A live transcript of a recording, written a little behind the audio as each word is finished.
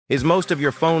Is most of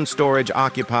your phone storage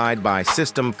occupied by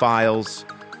system files?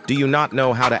 Do you not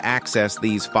know how to access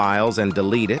these files and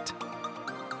delete it?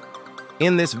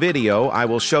 In this video, I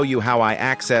will show you how I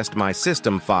accessed my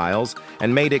system files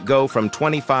and made it go from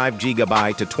 25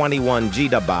 GB to 21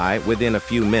 GB within a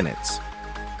few minutes.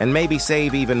 And maybe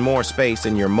save even more space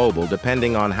in your mobile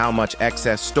depending on how much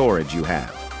excess storage you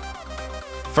have.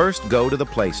 First, go to the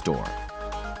Play Store.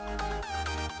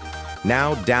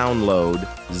 Now download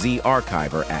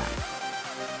Zarchiver app.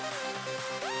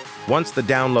 Once the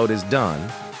download is done,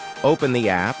 open the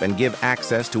app and give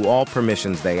access to all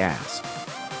permissions they ask.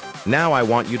 Now I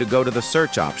want you to go to the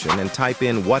search option and type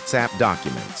in WhatsApp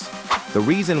Documents. The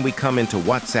reason we come into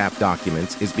WhatsApp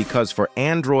Documents is because for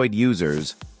Android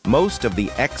users, most of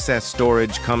the excess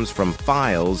storage comes from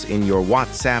files in your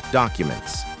WhatsApp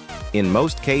documents. In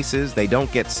most cases, they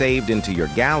don't get saved into your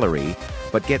gallery,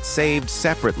 but get saved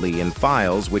separately in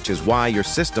files, which is why your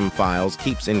system files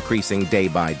keeps increasing day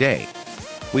by day.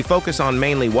 We focus on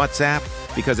mainly WhatsApp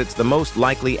because it's the most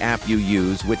likely app you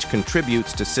use, which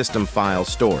contributes to system file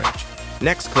storage.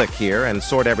 Next, click here and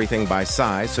sort everything by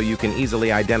size so you can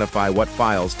easily identify what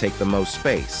files take the most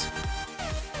space.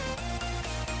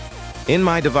 In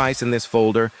my device in this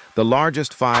folder, the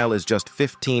largest file is just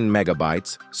 15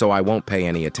 megabytes, so I won't pay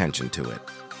any attention to it.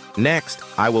 Next,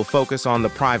 I will focus on the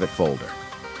private folder.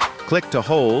 Click to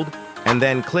hold, and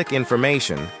then click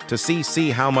Information to see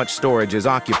how much storage is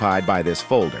occupied by this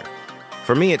folder.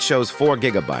 For me, it shows 4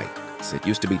 gigabytes. It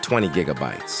used to be 20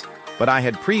 gigabytes. But I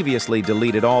had previously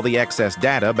deleted all the excess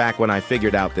data back when I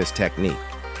figured out this technique.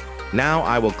 Now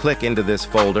I will click into this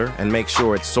folder and make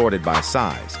sure it's sorted by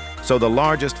size, so the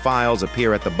largest files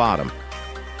appear at the bottom.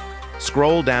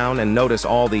 Scroll down and notice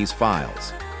all these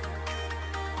files.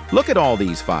 Look at all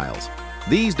these files.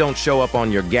 These don't show up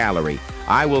on your gallery.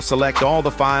 I will select all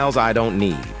the files I don't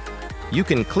need. You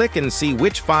can click and see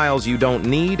which files you don't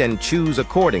need and choose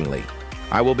accordingly.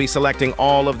 I will be selecting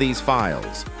all of these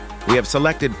files. We have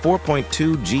selected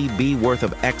 4.2 GB worth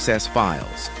of excess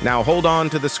files. Now hold on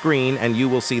to the screen and you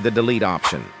will see the delete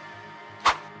option.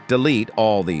 Delete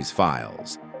all these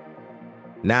files.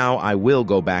 Now I will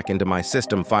go back into my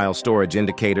system file storage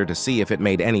indicator to see if it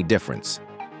made any difference.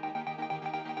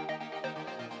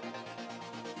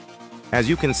 As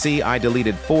you can see, I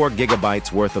deleted 4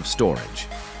 gigabytes worth of storage.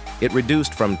 It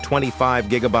reduced from 25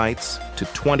 gigabytes to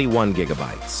 21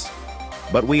 gigabytes.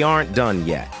 But we aren't done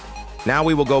yet. Now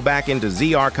we will go back into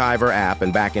Zarchiver app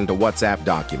and back into WhatsApp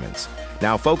Documents.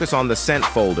 Now focus on the Sent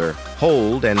folder,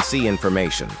 hold and see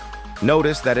information.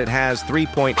 Notice that it has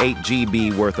 3.8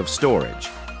 GB worth of storage.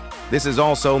 This is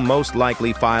also most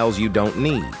likely files you don't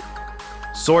need.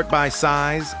 Sort by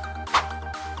size,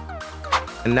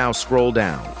 and now scroll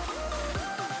down.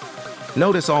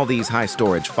 Notice all these high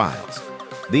storage files.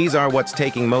 These are what's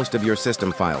taking most of your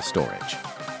system file storage.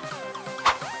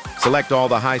 Select all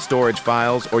the high storage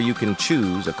files, or you can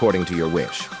choose according to your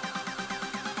wish.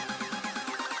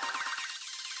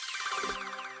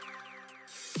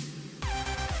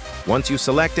 Once you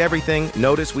select everything,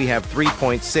 notice we have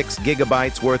 3.6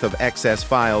 gigabytes worth of excess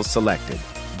files selected.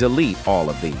 Delete all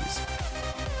of these.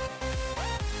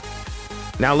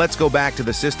 Now let's go back to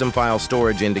the system file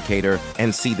storage indicator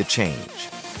and see the change.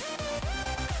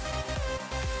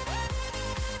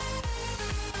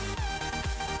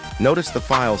 Notice the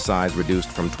file size reduced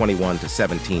from 21 to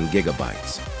 17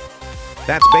 gigabytes.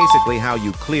 That's basically how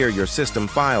you clear your system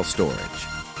file storage.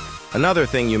 Another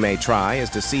thing you may try is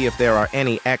to see if there are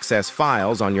any excess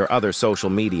files on your other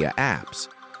social media apps.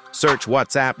 Search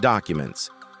WhatsApp Documents.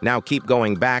 Now keep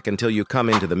going back until you come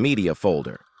into the Media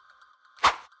folder.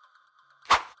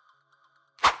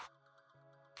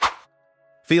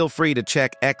 Feel free to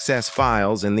check excess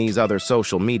files in these other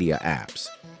social media apps.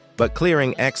 But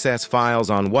clearing excess files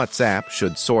on WhatsApp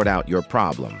should sort out your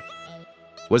problem.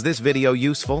 Was this video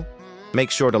useful?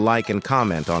 Make sure to like and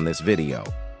comment on this video.